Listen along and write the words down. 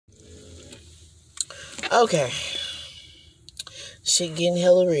Okay. Shit getting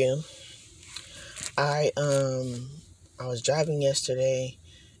hella real. I was driving yesterday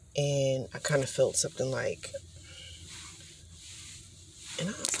and I kind of felt something like, and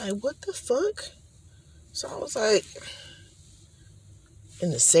I was like, what the fuck? So I was like,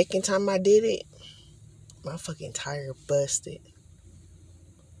 and the second time I did it, my fucking tire busted.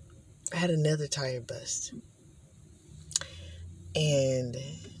 I had another tire bust. And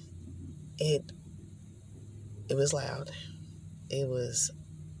it was loud. It was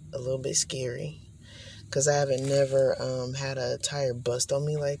a little bit scary because I haven't never had a tire bust on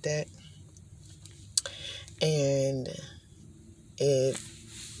me like that. And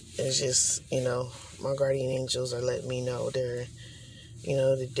it's just, my guardian angels are letting me know they're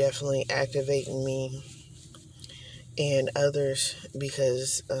definitely activating me and others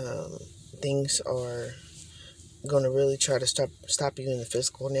because things are going to really try to stop you in the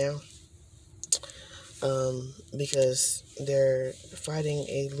physical now, because they're fighting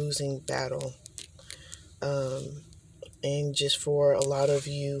a losing battle, and just for a lot of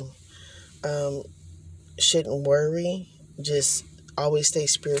you, shouldn't worry. Just always stay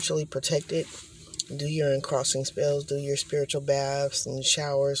spiritually protected. Do your uncrossing spells, do your spiritual baths and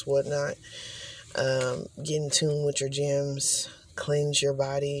showers, whatnot. Get in tune with your gems, cleanse your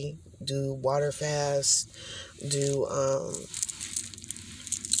body, do water fasts, do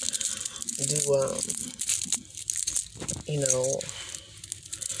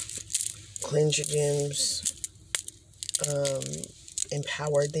cleanse your gems,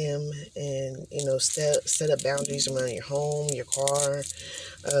 empower them, and set up boundaries around your home, your car,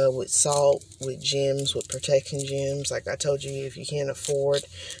 with salt, with gems, with protection gems. Like I told you, if you can't afford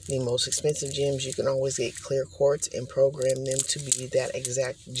the most expensive gems, you can always get clear quartz and program them to be that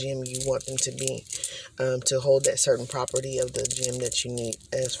exact gem you want them to be, to hold that certain property of the gem that you need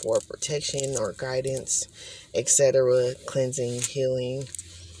as for protection or guidance, etc., cleansing, healing.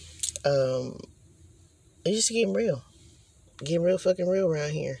 It's just getting real. Getting real fucking real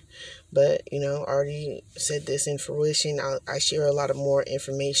around here. But, I already said this in fruition. I share a lot of more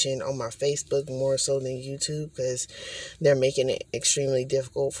information on my Facebook, more so than YouTube, because they're making it extremely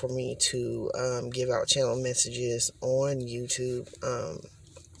difficult for me to give out channel messages on YouTube,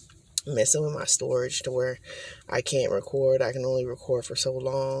 messing with my storage to where I can't record. I can only record for so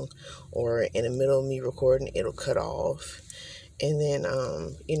long, or in the middle of me recording, it'll cut off. And then,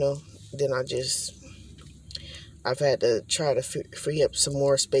 then I've had to try to free up some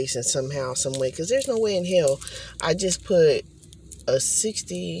more space in somehow, some way, because there's no way in hell I just put a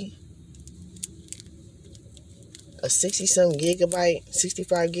 60 some gigabyte,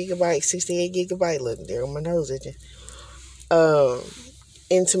 65 gigabyte, 68 gigabyte, look, there on my nose at you,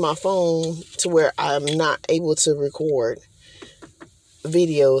 into my phone to where I'm not able to record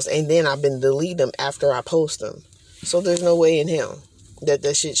videos, and then I've been deleting them after I post them. So there's no way in hell that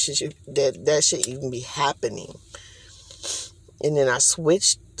that should even be happening. And then I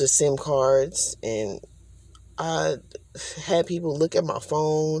switched the SIM cards, and I had people look at my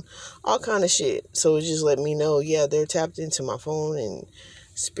phone, all kind of shit. So it just let me know, yeah, they're tapped into my phone and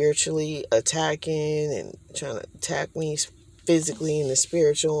spiritually attacking and trying to attack me physically in the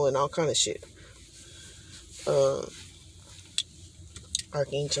spiritual and all kind of shit.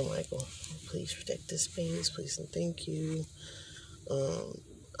 Archangel Michael, please protect this space, please and thank you.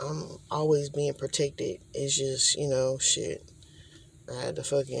 I'm always being protected. It's just, shit. I had to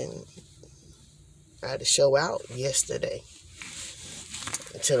show out yesterday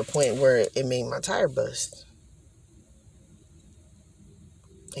to the point where it made my tire bust.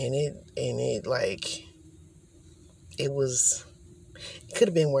 And it could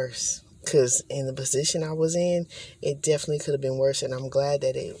have been worse. Because in the position I was in, it definitely could have been worse. And I'm glad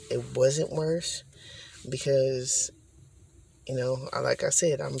that it wasn't worse. Because, like I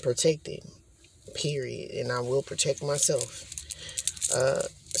said, I'm protected. Period. And I will protect myself.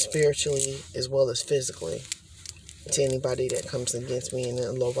 Spiritually as well as physically, to anybody that comes against me in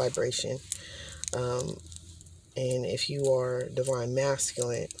a low vibration. And if you are divine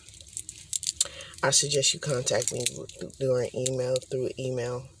masculine, I suggest you contact me through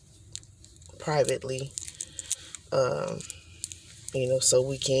email privately, so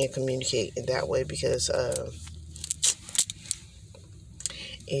we can communicate in that way, because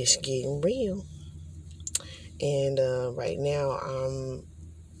it's getting real. And right now I'm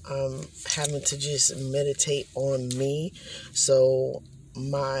having to just meditate on me. So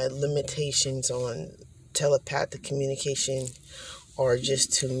my limitations on telepathic communication are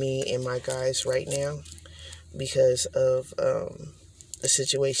just to me and my guys right now, because of the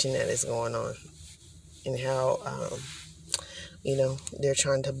situation that is going on, and how they're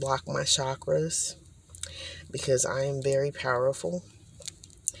trying to block my chakras, because I am very powerful.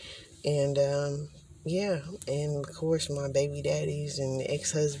 And yeah, and of course my baby daddies and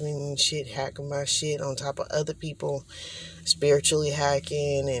ex-husband and shit hacking my shit on top of other people spiritually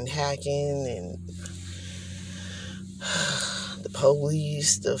hacking and the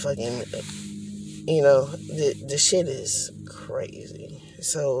police, the fucking, the shit is crazy.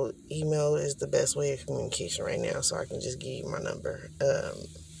 So email is the best way of communication right now, so I can just give you my number.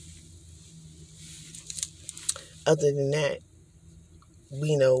 Other than that,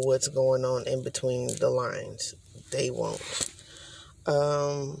 we know what's going on in between the lines. They won't.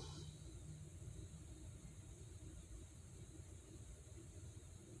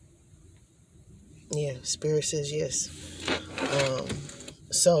 Yeah, Spirit says yes.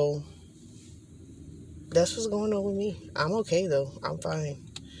 So that's what's going on with me. I'm okay though. I'm fine.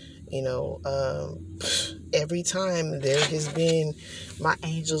 Every time there has been, my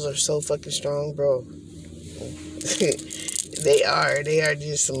angels are so fucking strong, bro. They are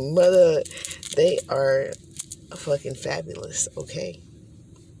just some they are fucking fabulous, okay?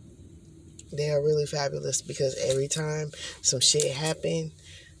 They are really fabulous because every time some shit happen,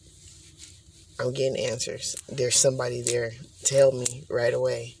 I'm getting answers. There's somebody there to help me right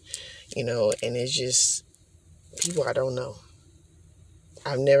away, and it's just people I don't know.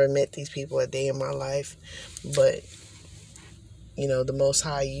 I've never met these people a day in my life, but the Most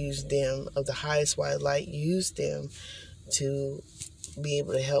High used them, of the highest white light, used them to be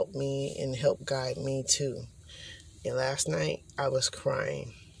able to help me and help guide me too. And last night, I was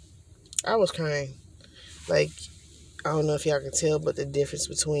crying. I was crying. Like, I don't know if y'all can tell, but the difference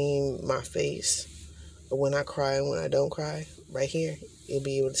between my face when I cry and when I don't cry, right here, you'll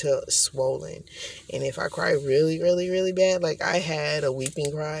be able to tell it's swollen. And if I cry really, really, really bad, like I had a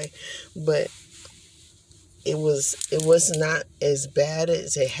weeping cry, but it was not as bad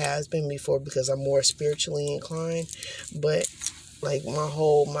as it has been before because I'm more spiritually inclined. But like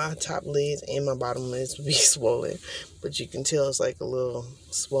my top lids and my bottom lids would be swollen, but you can tell it's like a little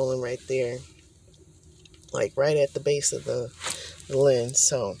swollen right there, like right at the base of the lens.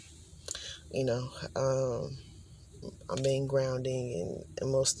 So I'm being grounding,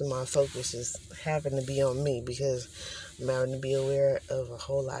 and most of my focus is having to be on me because I'm having to be aware of a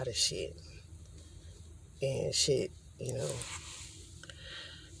whole lot of shit. And shit,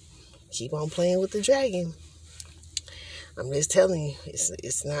 keep on playing with the dragon. I'm just telling you,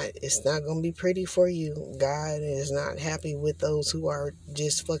 it's not gonna be pretty for you. God is not happy with those who are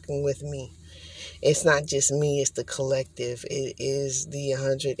just fucking with me. It's not just me, it's the collective. It is the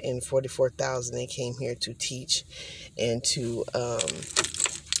 144,000 that came here to teach and to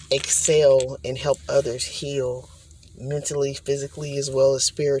excel and help others heal mentally, physically, as well as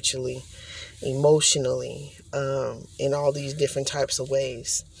spiritually, emotionally, in all these different types of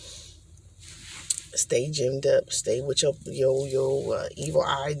ways. Stay gemmed up. Stay with your evil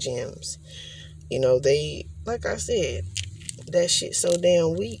eye gems. They, like I said, that shit so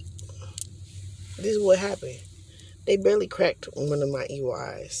damn weak. This is what happened. They barely cracked one of my evil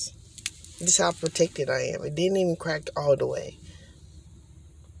eyes. This is how protected I am. It didn't even crack all the way.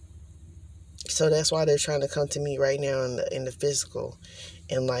 So that's why they're trying to come to me right now in the physical.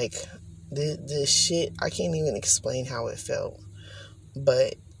 And like this shit, I can't even explain how it felt.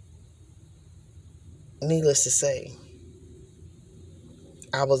 But needless to say,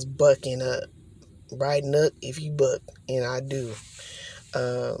 I was bucking up. Riding up if you buck, and I do.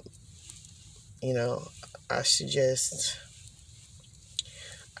 Um, I suggest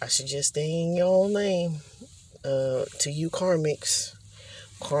stay in your own lane. To you karmic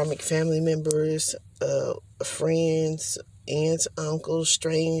family members, friends, aunts, uncles,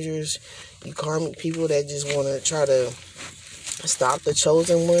 strangers, you karmic people that just want to try to stop the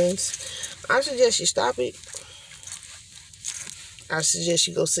chosen ones, I suggest you stop it. I suggest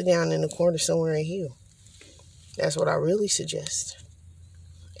you go sit down in the corner somewhere and heal. That's what I really suggest.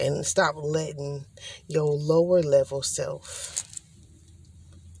 And stop letting your lower level self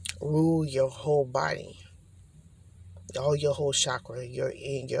rule your whole body, your whole chakra,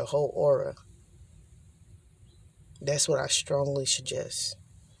 your whole aura. That's what I strongly suggest.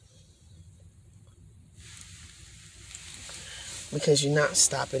 Because you're not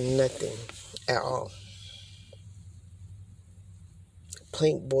stopping nothing at all.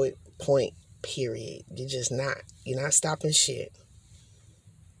 Point, period. You're not stopping shit.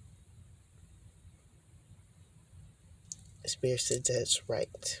 Spirit said that's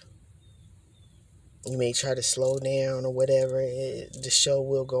right. You may try to slow down or whatever. The show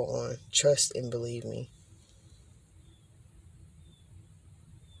will go on. Trust and believe me.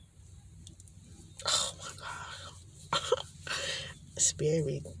 Oh my God.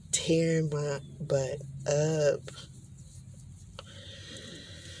 Spirit tearing my butt up.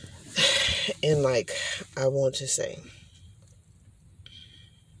 And like, I want to say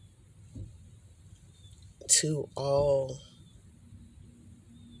to all,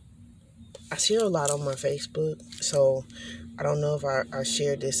 I share a lot on my Facebook, so I don't know if I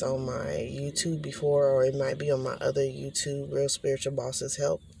shared this on my YouTube before, or it might be on my other YouTube, Real Spiritual Bosses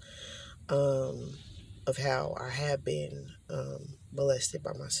Help, of how I have been molested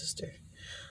by my sister.